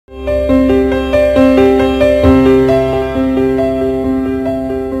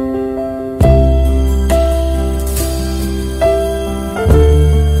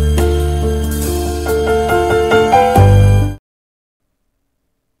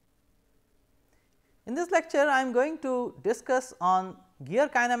In this lecture I am going to discuss on gear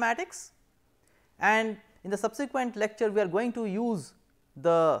kinematics, and in the subsequent lecture we are going to use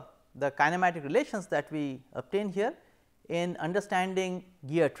the kinematic relations that we obtain here in understanding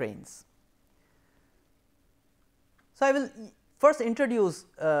gear trains. So, I will first introduce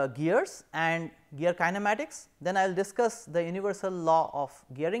gears and gear kinematics, then I will discuss the universal law of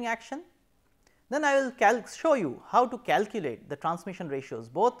gearing action, then I will show you how to calculate the transmission ratios,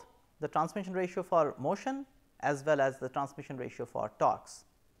 both the transmission ratio for motion as well as the transmission ratio for torques.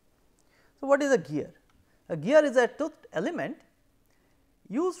 So, what is a gear? A gear is a toothed element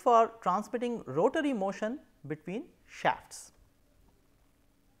used for transmitting rotary motion between shafts.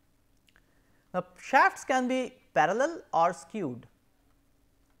 Now, shafts can be parallel or skewed.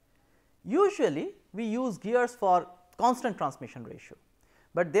 Usually we use gears for constant transmission ratio,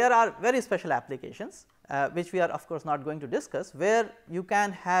 but there are very special applications which we are of course not going to discuss, where you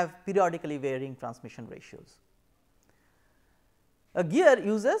can have periodically varying transmission ratios. A gear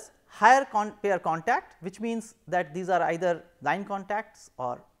uses higher pair contact, which means that these are either line contacts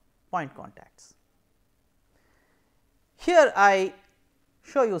or point contacts. Here I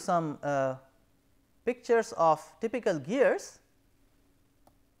show you some pictures of typical gears.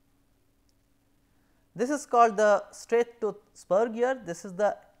 This is called the straight tooth spur gear, this is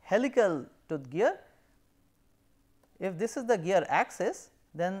the helical tooth gear. If this is the gear axis,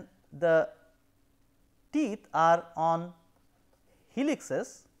 then the teeth are on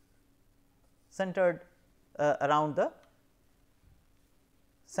helixes centered around the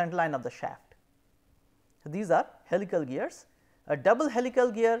center line of the shaft. So, these are helical gears. A double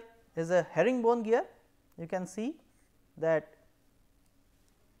helical gear is a herringbone gear. You can see that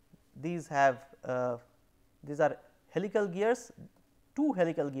these have these are helical gears, two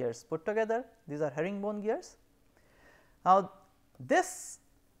helical gears put together, these are herringbone gears. Now, this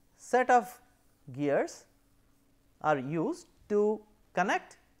set of gears are used to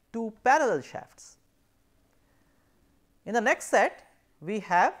connect two parallel shafts. In the next set we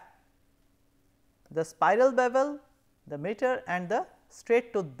have the spiral bevel, the meter and the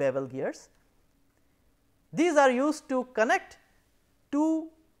straight tooth bevel gears. These are used to connect two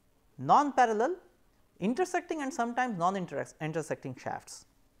non-parallel intersecting and sometimes non-intersecting shafts.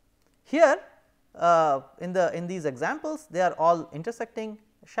 Here in these examples they are all intersecting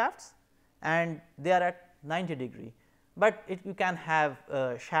shafts and they are at 90 degree, but you can have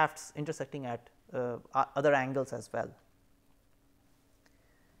shafts intersecting at other angles as well.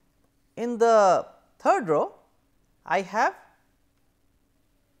 In the third row I have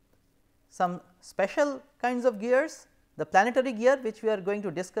some special kinds of gears, the planetary gear, which we are going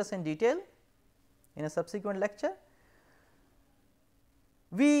to discuss in detail in a subsequent lecture.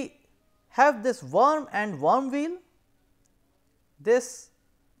 We have this worm and worm wheel, this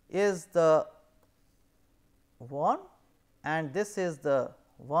is the worm and this is the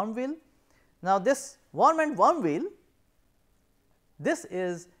worm wheel. Now, this worm and worm wheel, this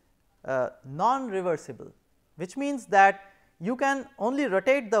is non-reversible, which means that you can only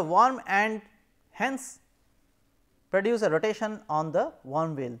rotate the worm and hence produce a rotation on the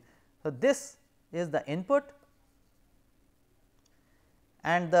worm wheel. So, this is the input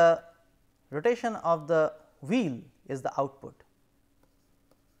and the rotation of the wheel is the output.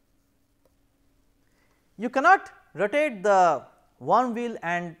 You cannot rotate the worm wheel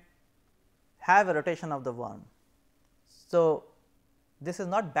and have a rotation of the worm. So, this is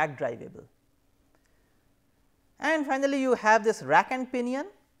not back drivable. And finally, you have this rack and pinion.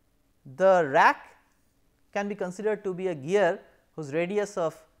 The rack can be considered to be a gear whose radius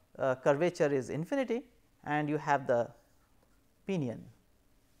of curvature is infinity, and you have the pinion.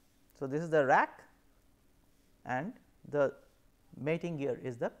 So, this is the rack and the mating gear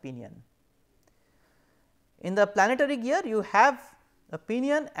is the pinion. In the planetary gear you have a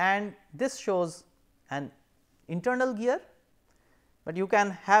pinion and this shows an internal gear, but you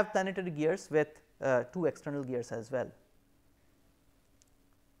can have planetary gears with two external gears as well.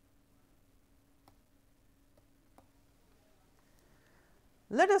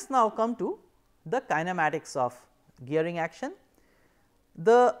 Let us now come to the kinematics of gearing action.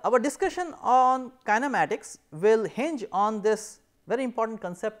 Our discussion on kinematics will hinge on this very important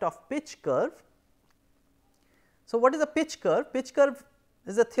concept of pitch curve. So, what is a pitch curve? Pitch curve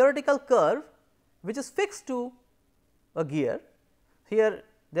is a theoretical curve which is fixed to a gear. Here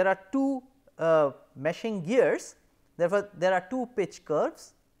there are two meshing gears, therefore, there are two pitch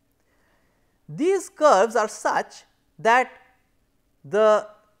curves. These curves are such that the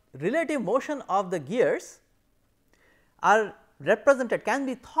relative motion of the gears are represented, can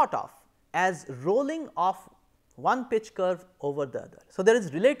be thought of as rolling of one pitch curve over the other. So, there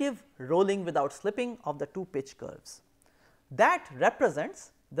is relative rolling without slipping of the two pitch curves that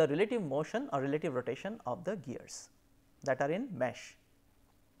represents the relative motion or relative rotation of the gears that are in mesh.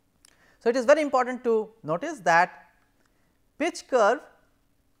 So, it is very important to notice that pitch curve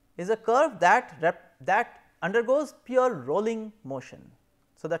is a curve that undergoes pure rolling motion.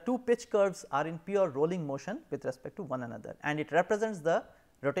 So, the two pitch curves are in pure rolling motion with respect to one another, and it represents the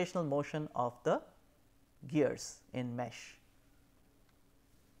rotational motion of the gears in mesh.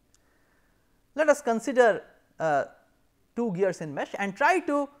 Let us consider two gears in mesh and try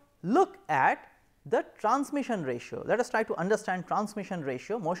to look at the transmission ratio. Let us try to understand transmission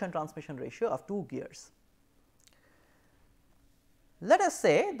ratio, motion transmission ratio of two gears. Let us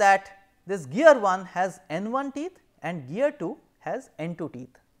say that this gear 1 has N1 teeth and gear 2 has N2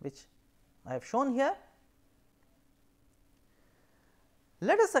 teeth, which I have shown here.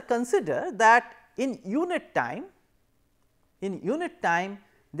 Let us consider that in unit time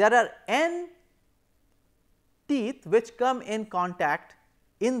there are N teeth which come in contact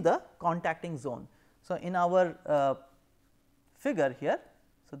in the contacting zone. So, in our figure here,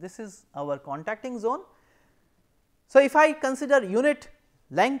 so this is our contacting zone. So, if I consider unit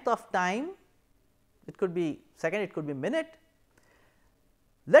length of time, it could be second, it could be minute.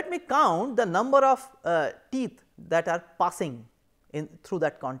 Let me count the number of teeth that are passing in through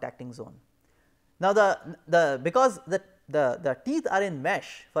that contacting zone. Now, because the teeth are in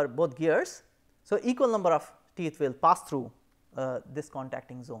mesh for both gears, so equal number of teeth will pass through this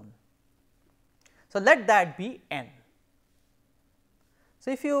contacting zone. So, let that be n.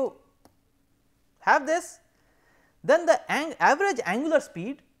 So, if you have this, then the average angular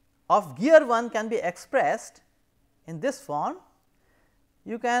speed of gear 1 can be expressed in this form.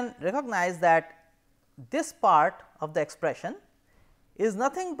 You can recognize that this part of the expression is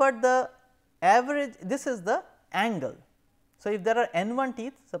nothing but the average, this is the angle. So, if there are N1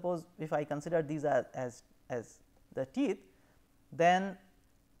 teeth, suppose if I consider these as the teeth, then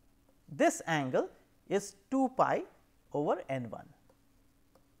this angle is 2 pi over N1.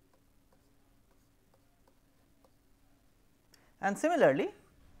 And similarly,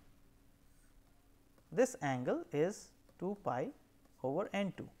 this angle is 2 pi over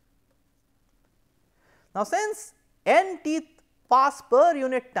N2. Now, since N teeth pass per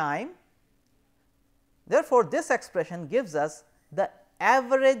unit time, therefore, this expression gives us the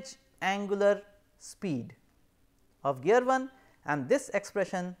average angular speed of gear 1, and this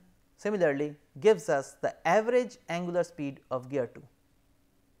expression similarly gives us the average angular speed of gear 2.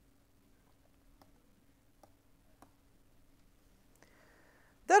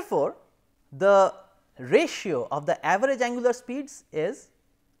 Therefore, the ratio of the average angular speeds is,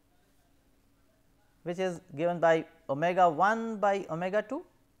 which is given by omega 1 by omega 2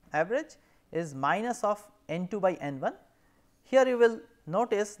 average, is minus of N2 by N1. Here you will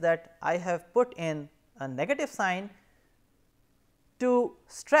notice that I have put in a negative sign to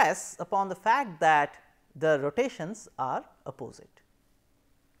stress upon the fact that the rotations are opposite.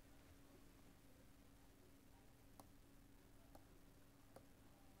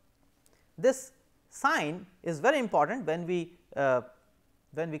 This sign is very important when we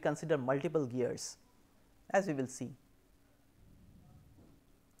consider multiple gears, as we will see.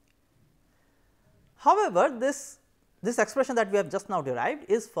 However, this expression that we have just now derived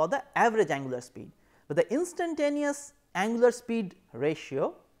is for the average angular speed, but the instantaneous angular speed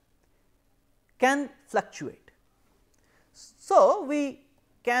ratio can fluctuate. So, we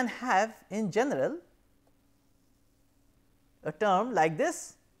can have in general a term like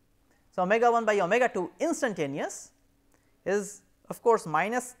this. So, omega 1 by omega 2 instantaneous is of course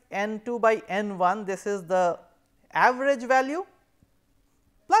minus N2 by N1, this is the average value,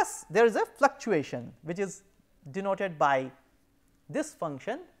 plus there is a fluctuation which is denoted by this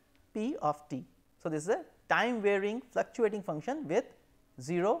function p of t. So, this is a time varying fluctuating function with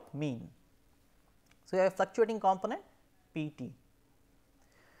 0 mean. So, you have a fluctuating component p t.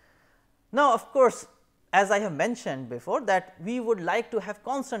 Now, of course, as I have mentioned before that we would like to have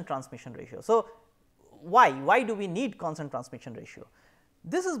constant transmission ratio. So, why do we need constant transmission ratio?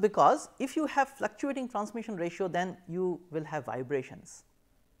 This is because if you have fluctuating transmission ratio, then you will have vibrations.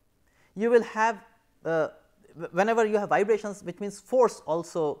 You will have whenever you have vibrations, which means force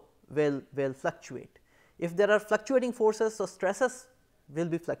also will fluctuate. If there are fluctuating forces, so stresses will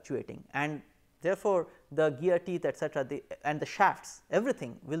be fluctuating, and therefore, the gear teeth etc. and the shafts,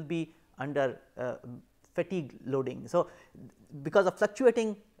 everything will be under fatigue loading. So, because of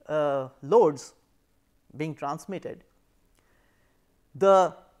fluctuating loads being transmitted,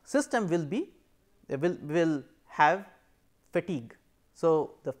 the system will have fatigue.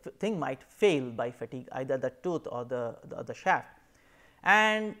 So, the thing might fail by fatigue, either the tooth or the shaft,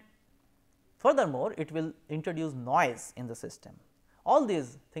 and furthermore it will introduce noise in the system. All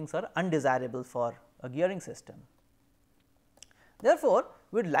these things are undesirable for a gearing system. Therefore,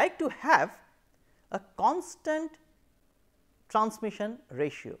 we would like to have a constant transmission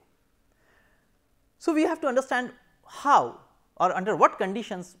ratio. So, we have to understand how or under what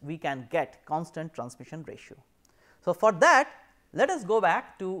conditions we can get constant transmission ratio. So, for that let us go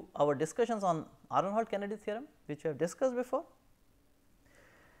back to our discussions on Arnold-Kennedy theorem, which we have discussed before.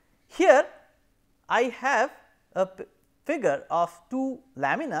 Here I have a figure of two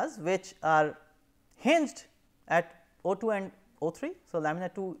laminas which are hinged at O2 and O3. So, lamina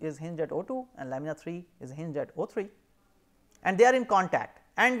 2 is hinged at O2 and lamina 3 is hinged at O3, and they are in contact,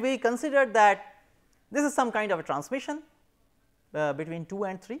 and we considered that this is some kind of a transmission between 2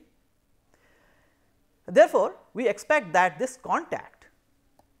 and 3. Therefore, we expect that this contact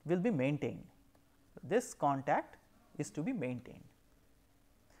will be maintained. This contact is to be maintained.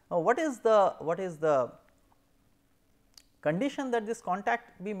 Now, what is the condition that this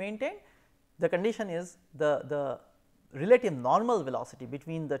contact be maintained? The condition is the relative normal velocity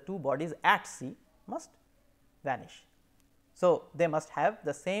between the two bodies at C must vanish. So, they must have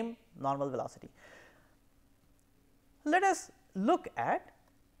the same normal velocity. Let us look at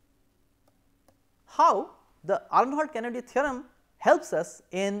how the Arnold-Kennedy theorem helps us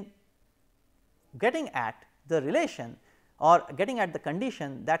in getting at the relation or getting at the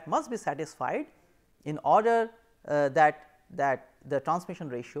condition that must be satisfied in order that the transmission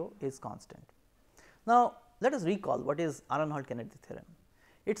ratio is constant. Now, let us recall what is Arnold-Kennedy theorem.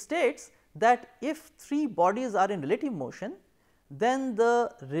 It states that if three bodies are in relative motion, then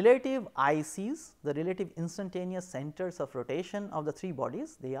the relative ICs, the relative instantaneous centers of rotation of the three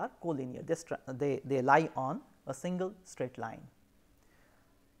bodies, they are collinear, they lie on a single straight line.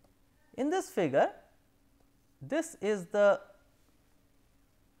 In this figure, this is the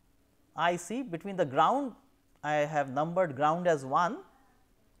IC between the ground, I have numbered ground as 1.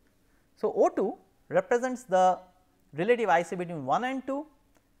 So, O2 represents the relative IC between 1 and 2,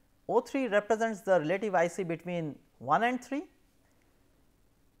 O3 represents the relative IC between 1 and 3.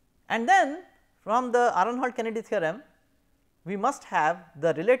 And then from the Arnold-Kennedy theorem, we must have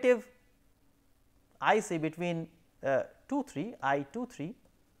the relative IC between 2 3 I 2 3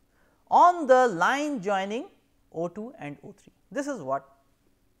 on the line joining O2 and O3. This is what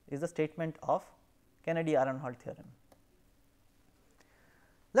is the statement of Kennedy-Arnold theorem.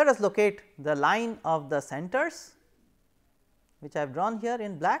 Let us locate the line of the centers, which I have drawn here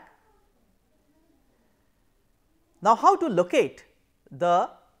in black. Now, how to locate the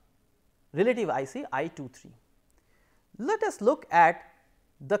relative IC I 2 3? Let us look at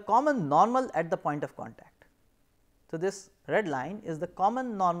the common normal at the point of contact. So, this red line is the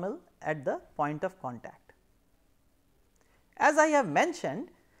common normal at the point of contact. As I have mentioned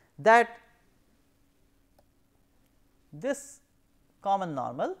that this common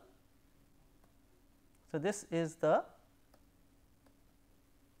normal, so this is the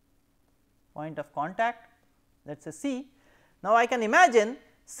point of contact, let us say C. Now, I can imagine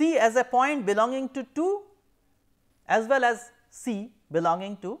C as a point belonging to 2 as well as C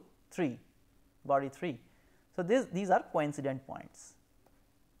belonging to 3, body 3. So, these are coincident points.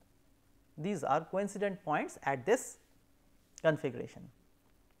 These are coincident points at this configuration.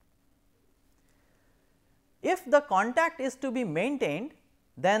 If the contact is to be maintained,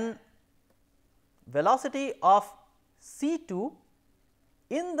 then velocity of C2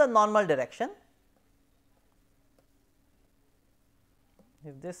 in the normal direction,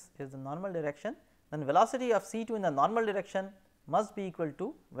 if this is the normal direction, then velocity of C2 in the normal direction must be equal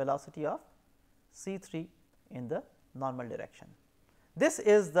to velocity of C3 in the normal direction. This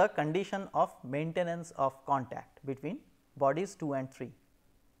is the condition of maintenance of contact between bodies 2 and 3.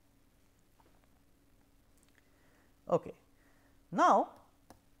 Okay. Now,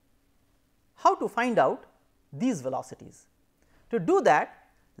 how to find out these velocities? To do that,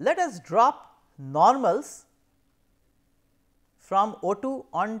 let us drop normals from O2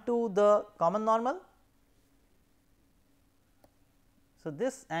 onto the common normal. So,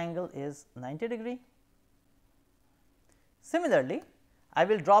 this angle is 90 degree. Similarly, I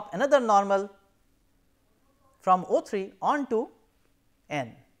will drop another normal from O3 onto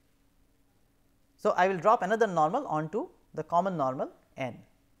N. So, I will drop another normal onto the common normal N.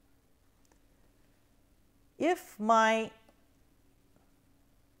 If my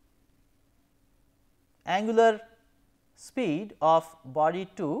angular speed of body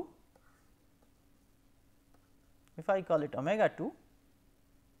 2, if I call it omega 2,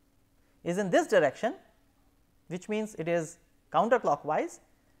 is in this direction, which means it is counterclockwise,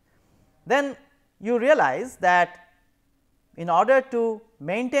 then you realize that in order to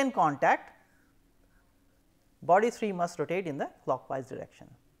maintain contact, body 3 must rotate in the clockwise direction.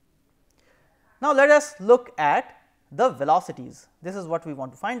 Now, let us look at the velocities. This is what we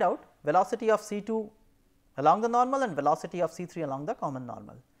want to find out, velocity of C2 along the normal and velocity of C3 along the common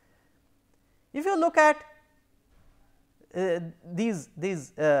normal. If you look at these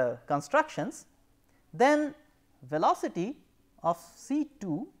constructions, then velocity of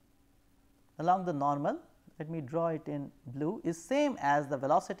C2 along the normal, let me draw it in blue, is same as the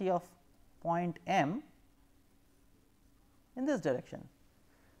velocity of point M in this direction.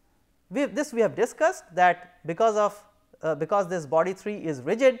 We have discussed that because of because this body 3 is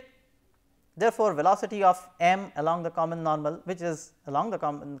rigid, therefore, velocity of M along the common normal, which is along the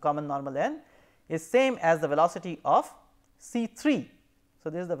common normal n, is same as the velocity of C3. So,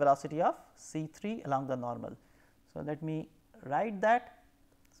 this is the velocity of C3 along the normal. So, let me write that.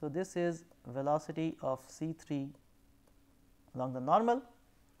 So, this is velocity of C3 along the normal.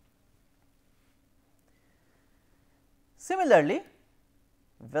 Similarly,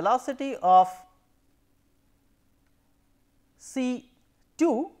 velocity of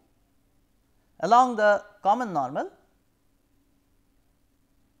C2 along the common normal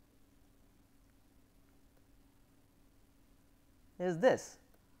is this.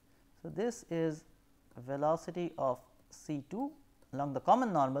 So, this is velocity of C2 along the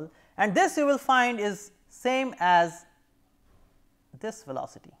common normal, and this you will find is same as this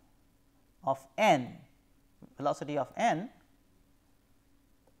velocity of n, velocity of n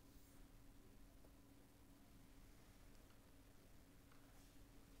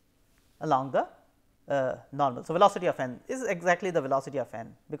along the normal. So, velocity of n is exactly the velocity of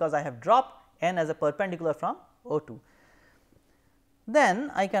n, because I have dropped n as a perpendicular from O2.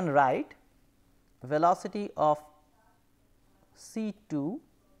 Then I can write velocity of C2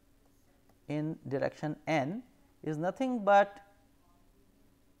 in direction n is nothing but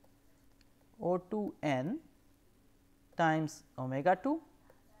O2 n times omega 2,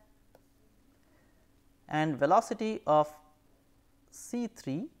 and velocity of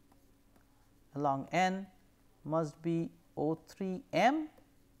C3 along n must be O3 m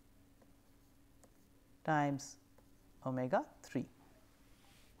times omega 3,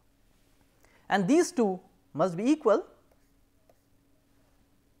 and these two must be equal.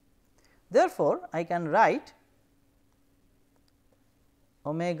 Therefore, I can write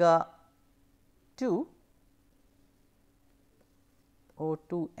omega 2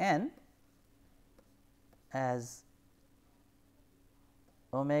 O2 n as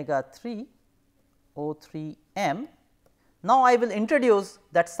omega 3 O3 m. Now, I will introduce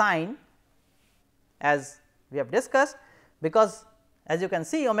that sign as we have discussed, because as you can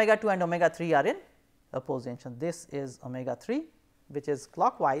see omega 2 and omega 3 are in opposition. This is omega 3, which is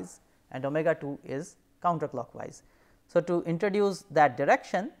clockwise, and omega 2 is counterclockwise. So, to introduce that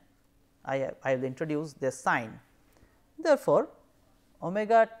direction, I will introduce this sign. Therefore,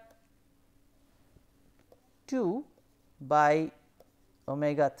 omega 2 by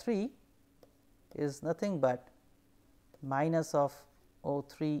omega 3 is nothing but minus of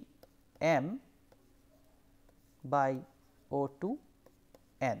O3 m by O2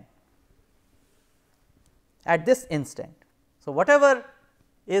 n at this instant. So, whatever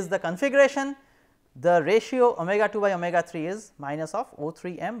is the configuration, the ratio omega 2 by omega 3 is minus of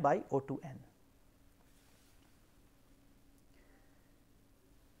O3 m by O2 n.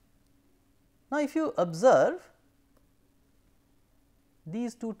 Now, if you observe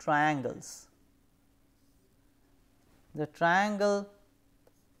these two triangles, the triangle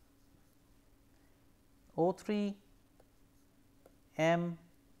O3 m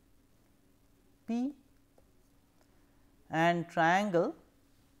p and triangle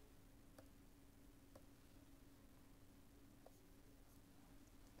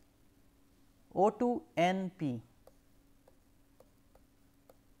O2 n p.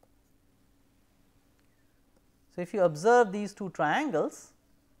 So, if you observe these two triangles,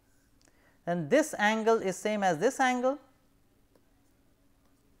 then this angle is same as this angle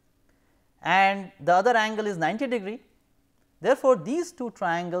and the other angle is 90 degree. Therefore, these two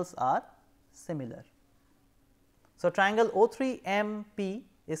triangles are similar. So, triangle O3 m p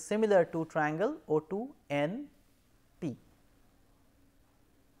is similar to triangle O2 n p.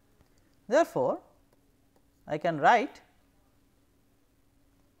 Therefore, I can write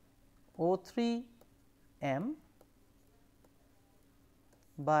O3 m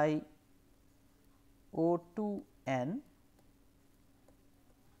by O2 n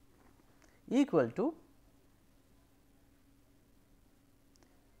equal to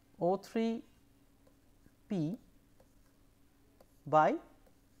O3 p by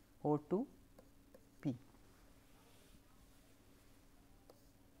O2 P.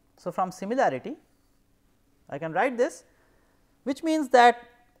 So, from similarity I can write this, which means that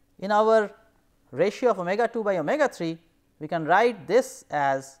in our ratio of omega 2 by omega 3 we can write this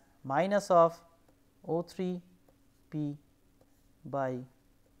as minus of O3 P by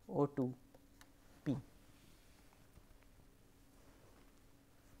O2 P.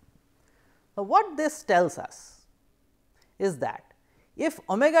 Now, what this tells us is that if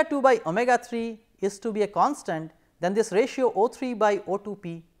omega 2 by omega 3 is to be a constant, then this ratio O3 by O2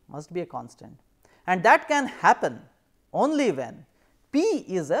 P must be a constant, and that can happen only when P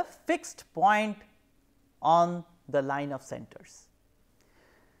is a fixed point on the line of centers.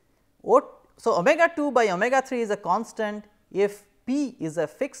 So, omega 2 by omega 3 is a constant if P is a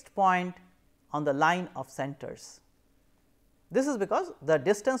fixed point on the line of centers. This is because the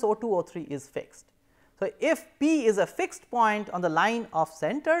distance O2 O3 is fixed. So, if P is a fixed point on the line of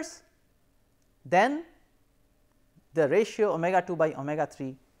centers, then the ratio omega 2 by omega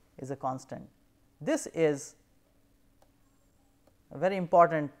 3 is a constant. This is a very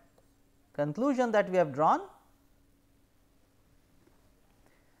important conclusion that we have drawn,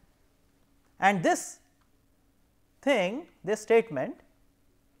 and this thing, this statement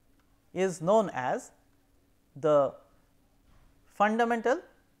is known as the fundamental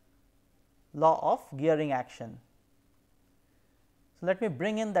law of gearing action. So, let me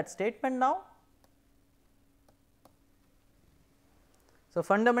bring in that statement now. So,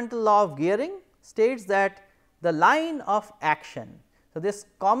 fundamental law of gearing states that the line of action. So, this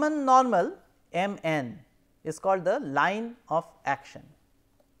common normal M n is called the line of action.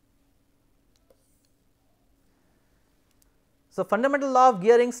 So, fundamental law of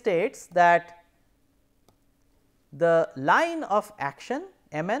gearing states that the line of action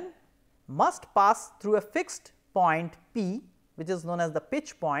M n must pass through a fixed point P, which is known as the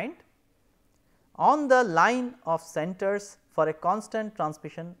pitch point, on the line of centers for a constant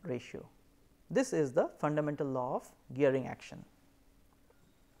transmission ratio. This is the fundamental law of gearing action.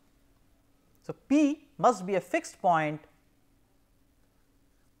 So, P must be a fixed point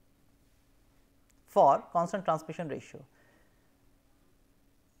for constant transmission ratio.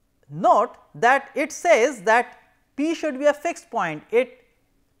 Note that it says that P should be a fixed point, it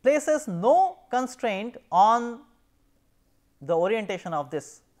places no constraint on the orientation of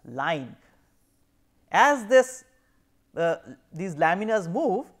this line. As this these laminas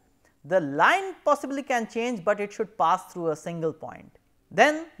move, the line possibly can change, but it should pass through a single point,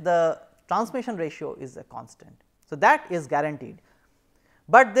 then the transmission ratio is a constant. So, that is guaranteed,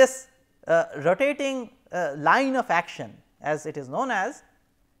 but this rotating line of action, as it is known as,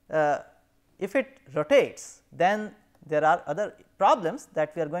 if it rotates, then there are other problems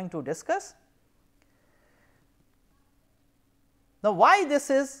that we are going to discuss. Now, why this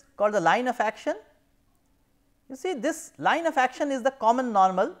is called the line of action? You see, this line of action is the common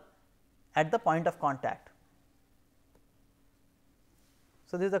normal at the point of contact.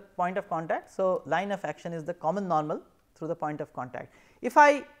 So, this is the point of contact. So, line of action is the common normal through the point of contact. If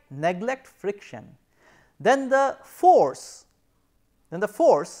I neglect friction, then the force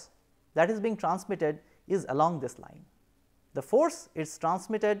that is being transmitted is along this line. The force is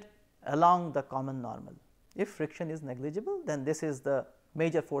transmitted along the common normal. If friction is negligible, then this is the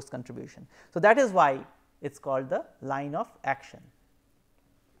major force contribution. So, that is why it is called the line of action.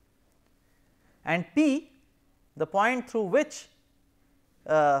 And P, the point through which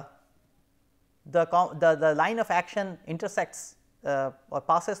the line of action intersects or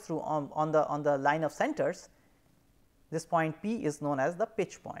passes through on the line of centers, this point P is known as the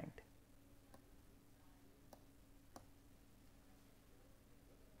pitch point.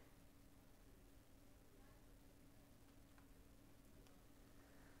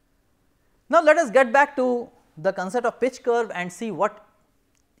 Now, let us get back to the concept of pitch curve and see what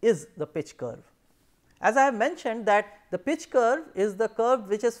is the pitch curve. As I have mentioned that the pitch curve is the curve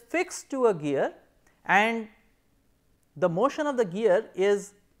which is fixed to a gear, and the motion of the gear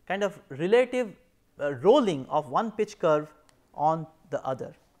is kind of relative rolling of one pitch curve on the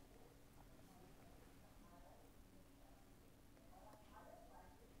other.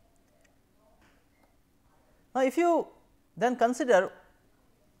 Now, if you then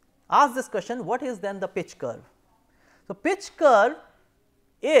ask this question, what is then the pitch curve? So, pitch curve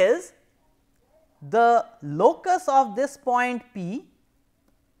is the locus of this point P,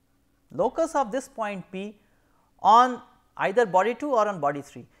 on either body 2 or on body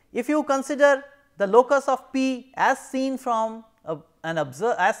 3. If you consider the locus of P as seen from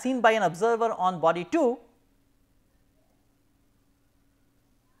as seen by an observer on body 2,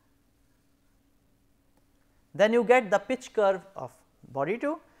 then you get the pitch curve of body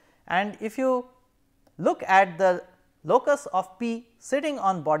 2, and if you look at the locus of P sitting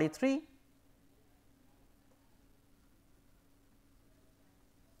on body 3,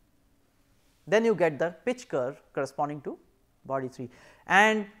 then you get the pitch curve corresponding to body 3.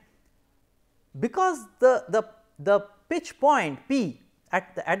 And because the pitch point P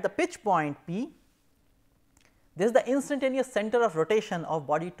at the pitch point P, there is the instantaneous center of rotation of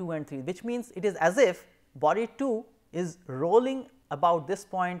body 2 and 3, which means it is as if body 2 is rolling about this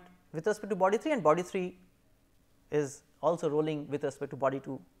point with respect to body 3, and body 3 is also rolling with respect to body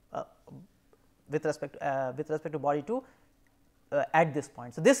 2 with respect to body 2 at this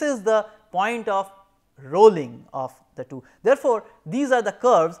point. So, this is the point of rolling of the two. Therefore, these are the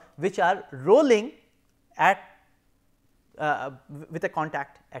curves which are rolling at with a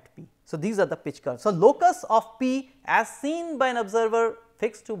contact at P. So, these are the pitch curves. So, locus of P as seen by an observer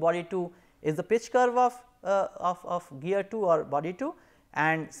fixed to body 2 is the pitch curve of gear 2 or body 2,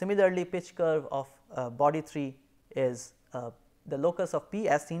 and similarly pitch curve of body 3 is the locus of P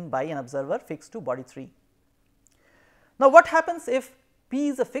as seen by an observer fixed to body 3. Now, what happens if P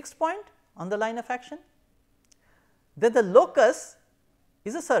is a fixed point on the line of action? Then the locus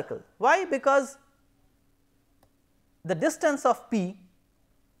is a circle. Why? Because the distance of P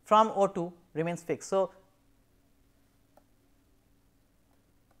from O2 remains fixed. So,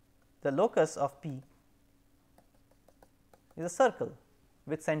 the locus of P is a circle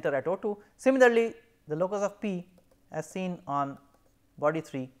with center at O2. Similarly, the locus of P as seen on body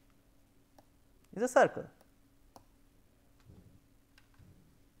 3 is a circle.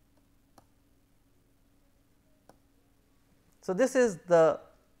 So, this is the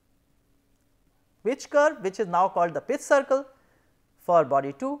pitch curve, which is now called the pitch circle for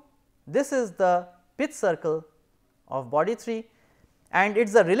body 2. This is the pitch circle of body 3, and it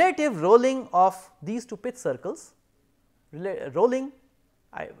is the relative rolling of these two pitch circles. Rolling,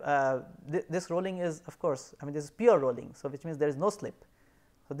 this rolling is, of course, I mean this is pure rolling. So, which means there is no slip.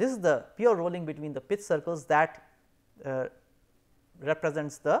 So, this is the pure rolling between the pitch circles that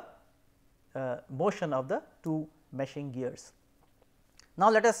represents the motion of the two meshing gears. Now,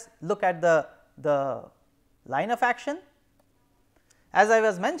 let us look at the line of action. As I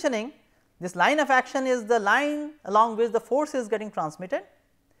was mentioning, this line of action is the line along which the force is getting transmitted.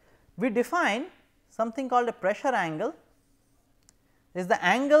 We define something called a pressure angle, is the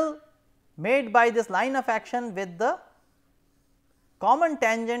angle made by this line of action with the common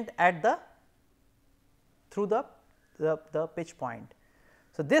tangent at the through the pitch point.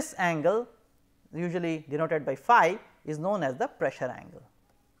 So, this angle usually denoted by phi is known as the pressure angle.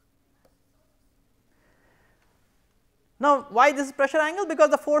 Now, why this pressure angle? Because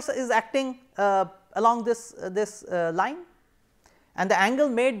the force is acting along this line, and the angle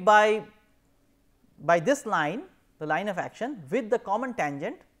made by this line, the line of action with the common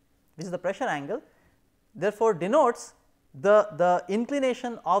tangent, which is the pressure angle, therefore denotes the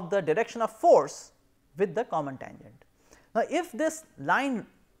inclination of the direction of force with the common tangent. Now, if this line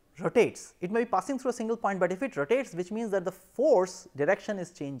rotates, it may be passing through a single point, but if it rotates, which means that the force direction is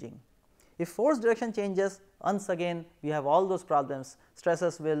changing. If force direction changes, once again we have all those problems,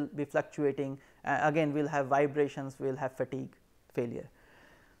 stresses will be fluctuating, again we will have vibrations, we will have fatigue, failure.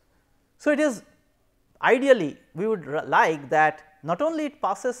 So, it is ideally we would like that not only it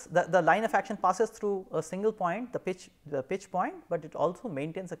passes the line of action passes through a single point, the pitch point, but it also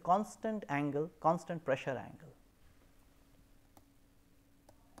maintains a constant angle, constant pressure angle.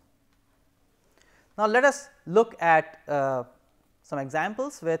 Now, let us look at some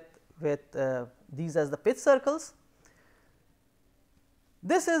examples with these as the pitch circles.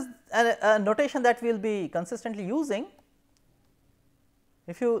 This is a notation that we will be consistently using.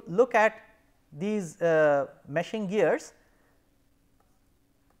 If you look at these meshing gears,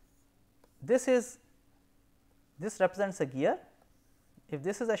 this represents a gear. If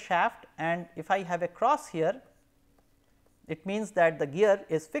this is a shaft and if I have a cross here, it means that the gear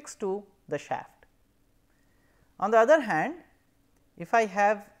is fixed to the shaft. On the other hand, if I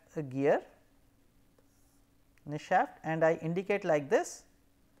have a gear in a shaft and I indicate like this,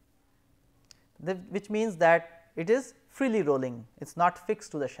 which means that it is freely rolling, it is not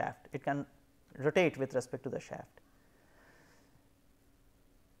fixed to the shaft, it can rotate with respect to the shaft.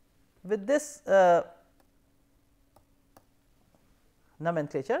 With this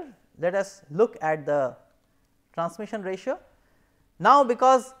nomenclature, let us look at the transmission ratio. Now,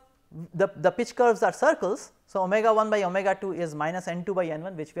 because the pitch curves are circles, so omega 1 by omega 2 is minus n2 by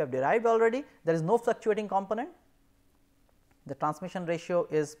n1, which we have derived already. There is no fluctuating component. The transmission ratio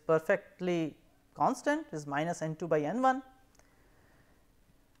is perfectly constant, is minus n2 by n1,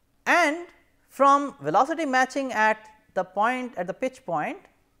 and from velocity matching at the point at the pitch point,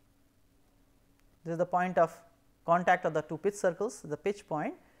 this is the point of contact of the two pitch circles, the pitch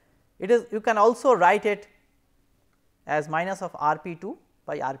point, it is you can also write it as minus of r p 2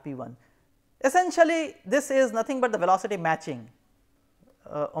 by r p 1. Essentially this is nothing but the velocity matching,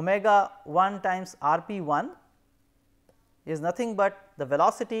 omega 1 times r p 1 is nothing but the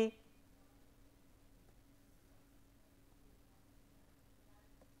velocity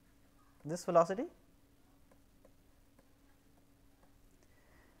this velocity,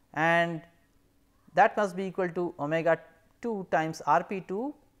 and that must be equal to omega 2 times r p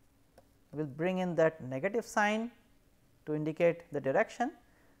 2, will bring in that negative sign to indicate the direction.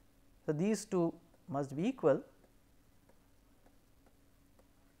 So, these two must be equal.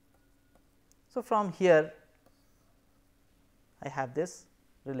 So, from here I have this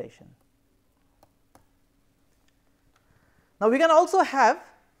relation. Now, we can also have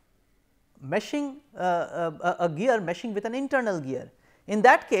meshing a gear meshing with an internal gear. In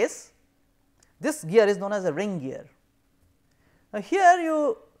that case, this gear is known as a ring gear. Now, here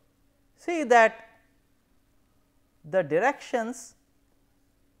you see that the directions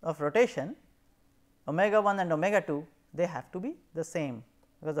of rotation omega 1 and omega 2, they have to be the same,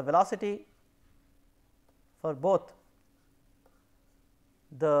 because the velocity for both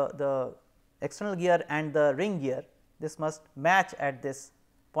the external gear and the ring gear, this must match at this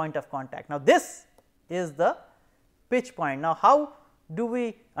point of contact. Now, this is the pitch point. Now, how do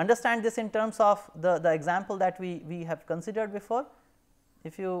we understand this in terms of the example that we have considered before?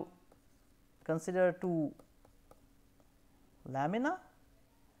 If you consider two lamina,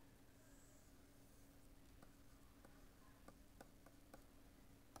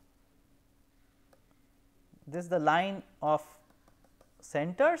 this is the line of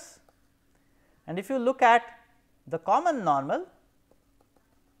centers, and if you look at the common normal,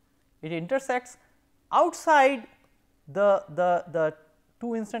 it intersects outside the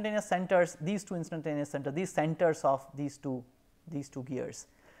two instantaneous centers, these two instantaneous centers, these centers of these two gears.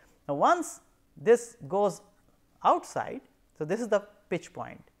 Now, once this goes outside, so this is the pitch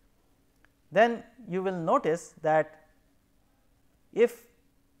point, then you will notice that if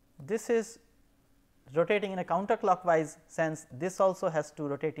this is rotating in a counterclockwise sense, this also has to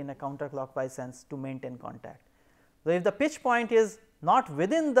rotate in a counterclockwise sense to maintain contact. So, if the pitch point is not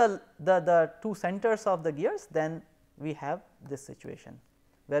within the two centers of the gears, then we have this situation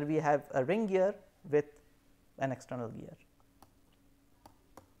where we have a ring gear with an external gear.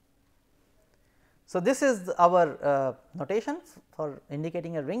 So, this is our notation for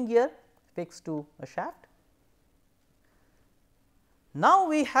indicating a ring gear fixed to a shaft. Now,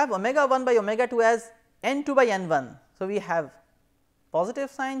 we have omega 1 by omega 2 as n 2 by n 1. So, we have positive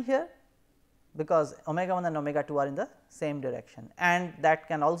sign here, because omega 1 and omega 2 are in the same direction, and that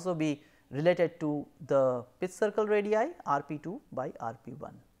can also be related to the pitch circle radii r p 2 by r p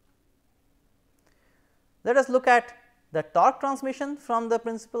 1. Let us look at the torque transmission from the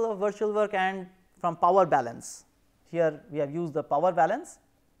principle of virtual work and from power balance. Here we have used the power balance.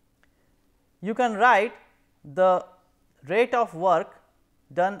 You can write the rate of work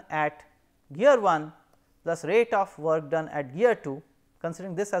done at gear 1 plus rate of work done at gear 2,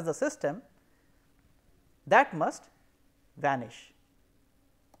 considering this as the system, that must vanish,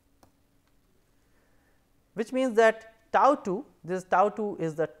 which means that tau 2, this tau 2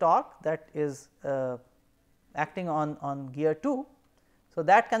 is the torque that is acting on gear 2. So,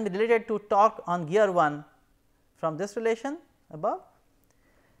 that can be related to torque on gear 1 from this relation above,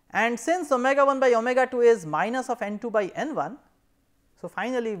 and since omega 1 by omega 2 is minus of n 2 by n 1. So,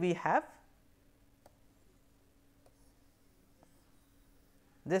 finally, we have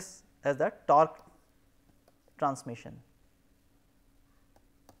this as the torque transmission,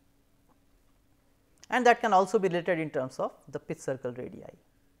 and that can also be related in terms of the pitch circle radii.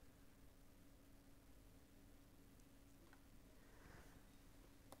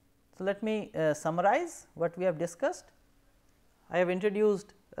 So, let me summarize what we have discussed. I have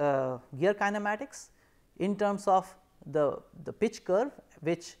introduced gear kinematics in terms of the pitch curve,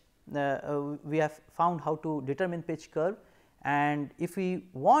 which we have found how to determine pitch curve, and if we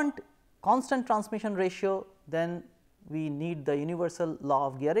want constant transmission ratio, then we need the universal law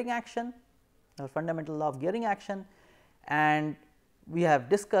of gearing action or fundamental law of gearing action, and we have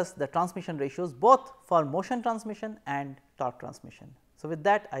discussed the transmission ratios both for motion transmission and torque transmission. So, with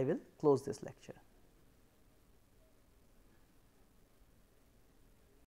that I will close this lecture.